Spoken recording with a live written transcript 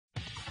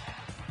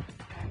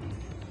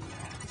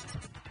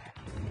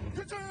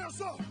Yes,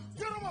 sir.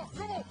 Get him up.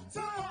 Come on.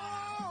 Say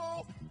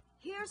oh.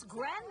 Here's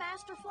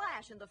Grandmaster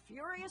Flash and the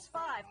Furious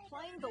Five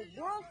playing the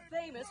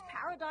world-famous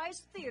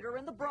Paradise Theater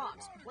in the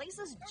Bronx.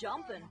 Places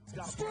jumping.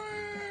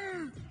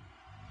 Scream!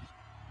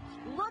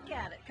 Look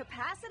at it.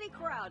 Capacity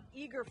crowd,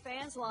 eager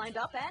fans lined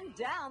up and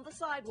down the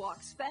sidewalk,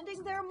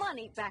 spending their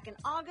money back in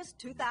August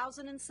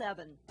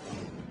 2007.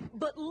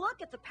 But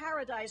look at the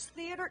Paradise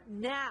Theater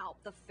now.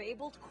 The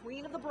fabled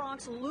Queen of the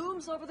Bronx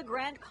looms over the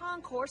Grand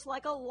Concourse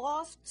like a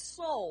lost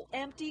soul,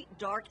 empty,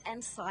 dark,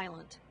 and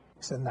silent.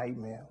 It's a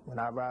nightmare. When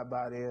I ride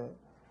by there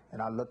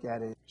and I look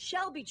at it.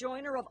 Shelby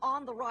Joyner of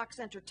On the Rocks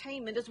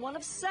Entertainment is one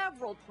of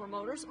several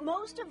promoters,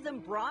 most of them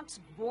Bronx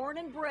born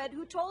and bred,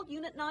 who told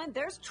Unit 9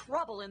 there's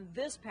trouble in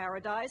this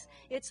paradise.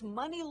 It's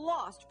money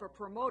lost for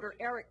promoter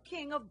Eric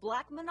King of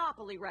Black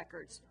Monopoly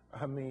Records.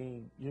 I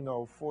mean, you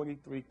know,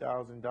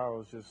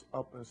 $43,000 just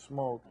up in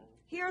smoke.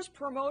 Here's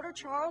promoter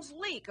Charles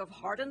Leak of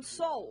Heart and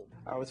Soul.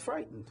 I was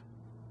frightened.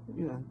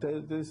 You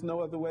know, there's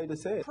no other way to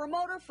say it.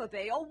 Promoter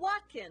Fabio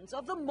Watkins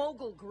of the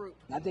Mogul Group.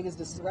 I think it's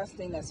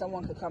disgusting that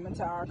someone could come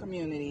into our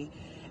community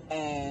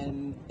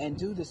and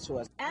do this to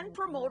us. And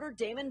promoter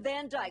Damon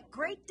Van Dyke,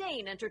 Great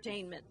Dane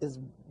Entertainment. It's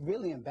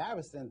really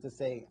embarrassing to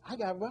say, I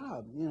got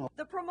robbed, you know.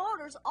 The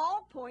promoters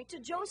all point to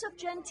Joseph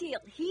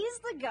Gentile. He's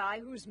the guy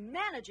who's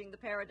managing the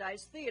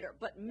Paradise Theater,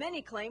 but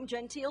many claim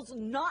Gentile's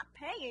not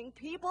paying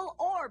people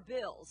or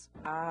bills.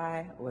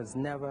 I was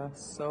never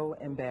so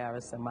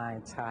embarrassed in my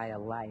entire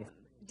life.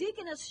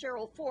 Deaconess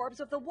Cheryl Forbes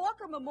of the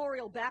Walker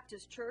Memorial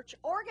Baptist Church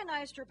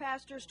organized her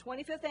pastor's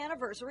 25th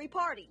anniversary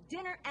party,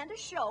 dinner, and a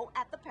show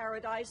at the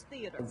Paradise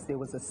Theater. There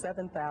was a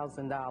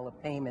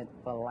 $7,000 payment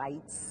for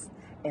lights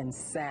and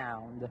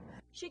sound.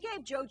 She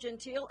gave Joe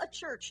Gentile a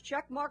church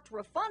check marked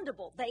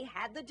refundable. They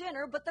had the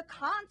dinner, but the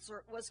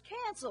concert was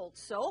canceled.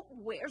 So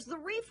where's the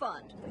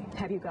refund?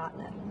 Have you gotten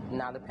it?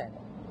 Not a penny.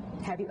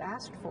 Have you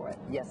asked for it?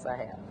 Yes, I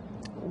have.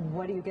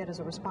 What do you get as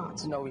a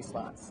response? No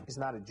response. It's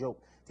not a joke.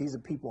 These are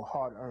people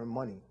hard-earned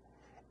money.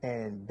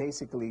 And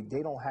basically,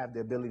 they don't have the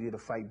ability to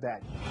fight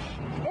back.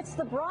 It's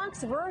the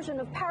Bronx version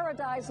of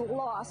Paradise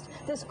Lost.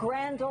 This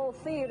grand old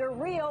theater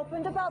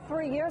reopened about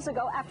 3 years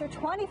ago after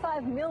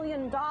 $25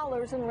 million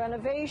in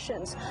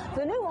renovations.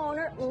 The new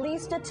owner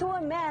leased it to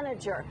a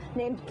manager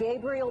named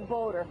Gabriel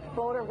Boder.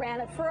 Boder ran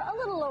it for a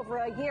little over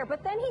a year,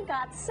 but then he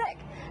got sick,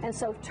 and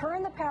so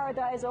turned the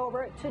Paradise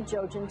over to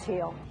Joe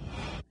Gentile.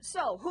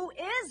 So, who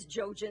is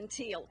Joe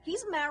Gentile?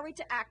 He's married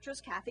to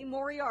actress Kathy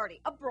Moriarty,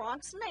 a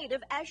Bronx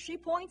native, as she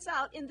points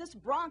out in this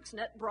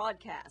BronxNet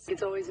broadcast.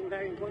 It's always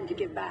very important to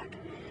give back.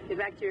 Give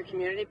back to your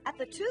community. At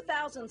the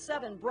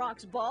 2007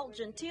 Bronx Ball,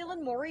 Gentile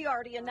and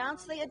Moriarty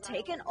announced they had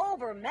taken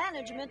over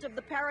management of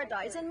the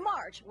Paradise in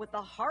March with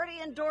the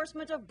hearty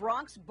endorsement of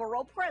Bronx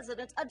Borough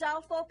President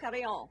Adolfo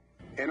Carrion.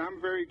 And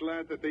I'm very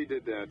glad that they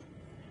did that,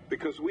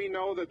 because we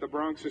know that the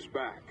Bronx is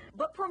back.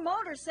 But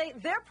promoters say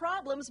their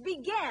problems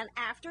began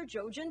after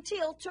Joe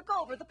Gentile took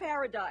over the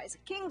Paradise.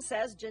 King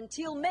says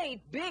Gentile made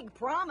big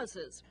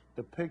promises.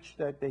 The pitch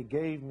that they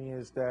gave me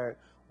is that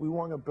we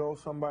want to build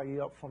somebody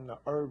up from the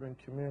urban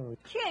community.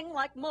 King,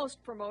 like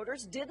most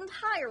promoters, didn't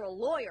hire a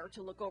lawyer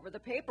to look over the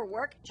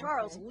paperwork.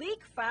 Charles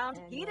Leak found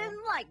he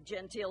didn't like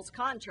Gentile's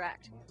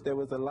contract. There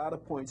was a lot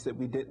of points that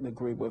we didn't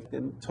agree with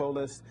and told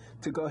us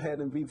to go ahead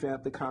and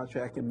revamp the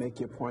contract and make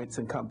your points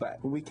and come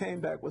back. When we came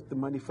back with the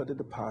money for the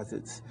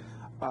deposits,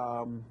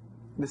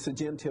 Mr.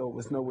 Gentile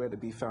was nowhere to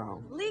be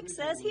found. Leak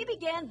says he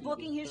began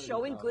booking his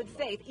show in good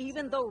faith,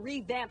 even though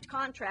revamped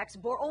contracts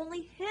bore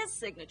only his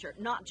signature,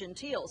 not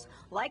Gentile's.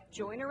 Like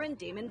Joyner and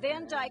Damon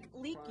Van Dyke,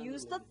 Leak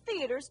used the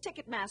theater's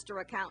Ticketmaster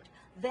account.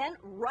 Then,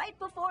 right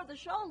before the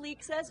show,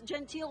 Leak says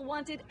Gentile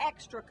wanted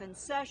extra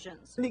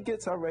concessions. And he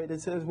gets irate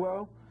and says,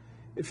 well,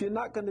 if you're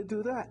not going to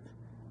do that,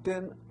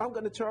 then I'm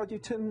going to charge you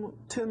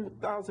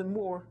 $10,000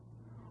 more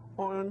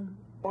on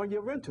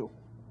your rental,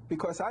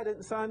 because I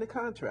didn't sign the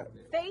contract.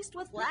 Faced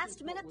with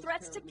last-minute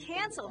threats to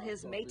cancel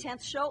his May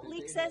 10th show,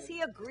 Leak says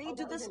he agreed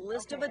to this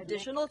list of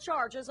additional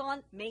charges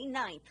on May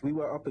 9th. We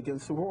were up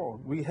against the wall.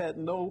 We had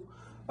no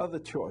other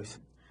choice.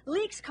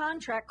 Leak's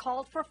contract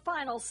called for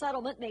final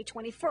settlement May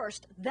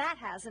 21st. That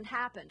hasn't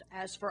happened.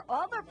 As for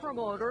other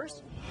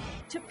promoters,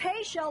 to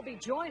pay Shelby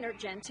Joyner,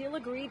 Gentile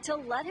agreed to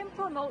let him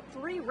promote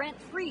 3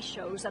 rent-free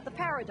shows at the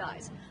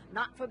Paradise.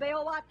 Not for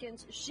Fabio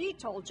Watkins. She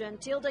told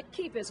Gentile to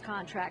keep his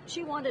contract.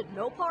 She wanted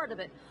no part of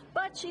it.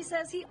 But she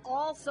says he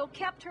also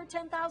kept her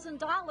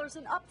 $10,000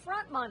 in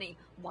upfront money.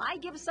 Why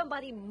give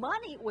somebody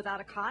money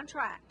without a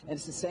contract? And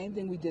it's the same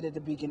thing we did at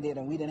the Beacon Theater,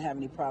 and we didn't have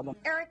any problem.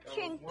 Eric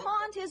King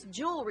pawned his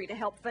jewelry to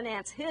help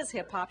finance his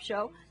hip-hop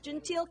show.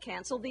 Gentile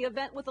canceled the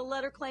event with a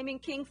letter claiming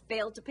King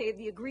failed to pay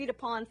the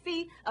agreed-upon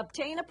fee,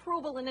 obtain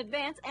approval in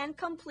advance, and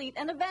complete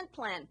an event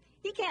plan.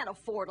 He can't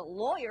afford a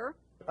lawyer.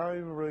 I don't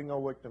even really know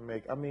what to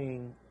make. I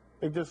mean,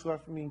 it just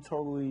left me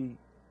totally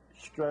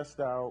stressed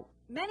out.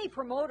 Many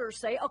promoters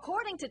say,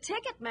 according to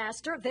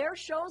Ticketmaster, their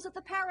shows at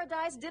the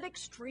Paradise did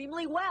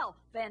extremely well.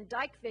 Van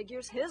Dyke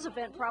figures his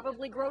event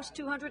probably grossed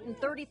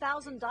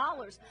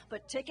 $230,000.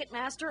 But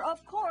Ticketmaster,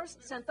 of course,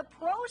 sent the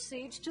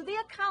proceeds to the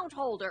account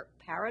holder,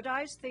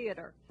 Paradise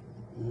Theater.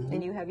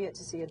 And you have yet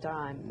to see a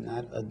dime.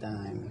 Not a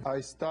dime.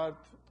 I start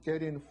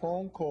getting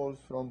phone calls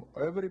from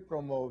every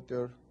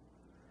promoter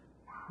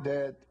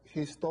that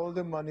he stole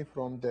the money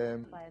from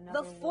them.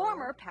 The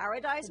former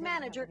Paradise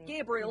manager,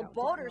 Gabriel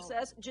Boder,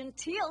 says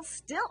Gentile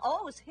still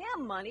owes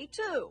him money,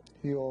 too.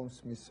 He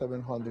owes me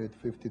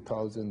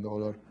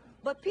 $750,000.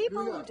 But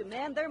people who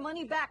demand their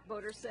money back,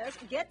 Boder says,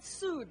 get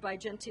sued by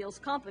Gentile's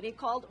company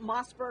called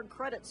Mossberg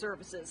Credit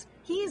Services.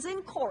 He's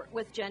in court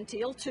with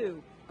Gentile,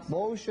 too.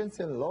 Motions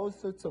and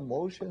lawsuits and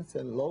motions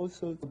and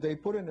lawsuits. They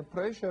put in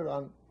pressure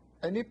on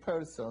any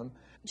person.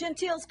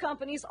 Gentile's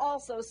company's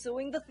also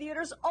suing the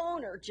theater's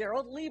owner,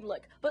 Gerald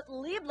Lieblich. But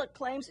Lieblich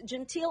claims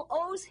Gentile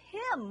owes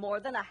him more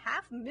than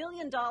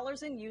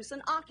 $500,000 in use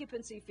and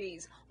occupancy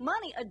fees,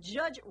 money a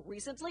judge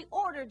recently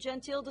ordered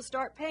Gentile to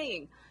start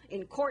paying.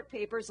 In court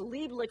papers,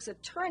 Lieblich's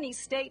attorneys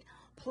state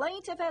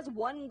plaintiff has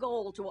one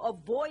goal: to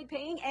avoid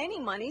paying any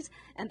monies,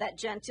 and that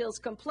Gentile's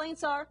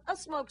complaints are a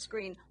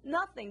smokescreen,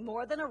 nothing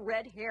more than a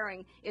red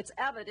herring. It's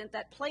evident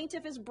that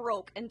plaintiff is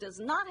broke and does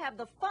not have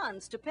the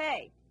funds to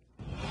pay.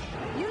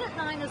 Unit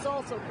 9 has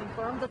also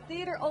confirmed the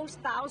theater owes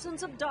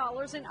thousands of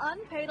dollars in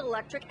unpaid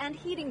electric and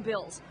heating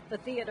bills. The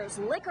theater's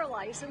liquor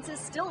license is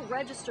still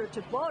registered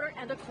to Boder,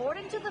 and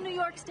according to the New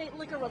York State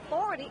Liquor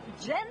Authority,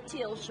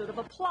 Gentile should have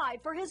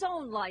applied for his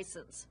own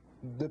license.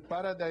 The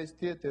Paradise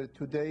Theater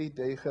today,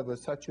 they have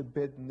such a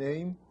bad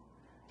name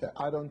that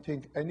I don't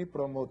think any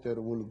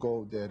promoter will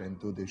go there and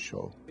do the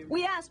show.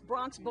 We asked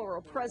Bronx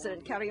Borough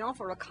President Carrion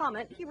for a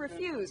comment. He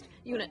refused.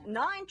 Unit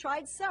 9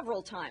 tried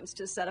several times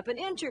to set up an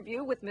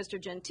interview with Mr.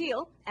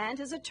 Gentile and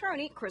his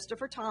attorney,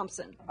 Christopher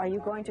Thompson. Are you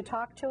going to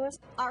talk to us?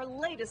 Our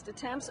latest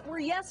attempts were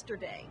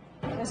yesterday.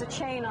 There's a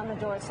chain on the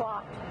door. It's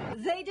locked.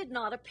 They did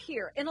not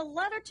appear. In a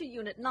letter to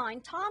Unit 9,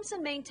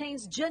 Thompson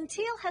maintains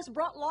Gentile has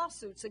brought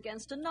lawsuits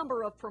against a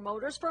number of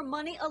promoters for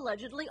money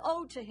allegedly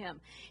owed to him.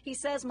 He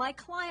says, my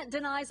client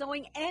denies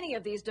owing any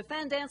of these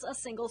defendants a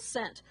single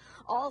cent.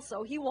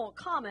 Also, he won't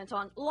comment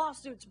on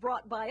lawsuits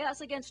brought by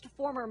us against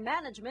former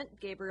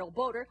management, Gabriel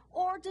Boder,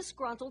 or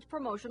disgruntled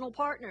promotional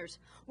partners.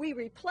 We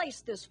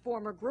replaced this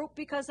former group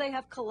because they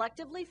have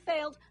collectively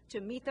failed to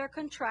meet their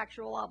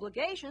contractual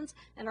obligations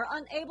and are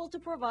unable to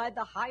provide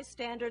the high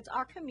standards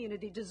our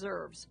community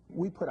deserves.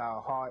 We put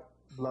our heart,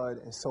 blood,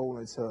 and soul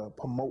into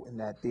promoting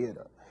that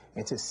theater.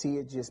 And to see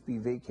it just be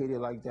vacated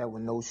like that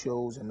with no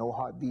shows and no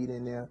heartbeat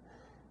in there,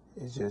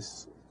 it's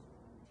just...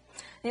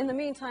 In the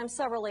meantime,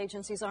 several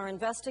agencies are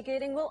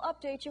investigating. We'll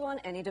update you on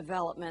any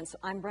developments.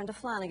 I'm Brenda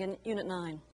Flanagan, Unit 9.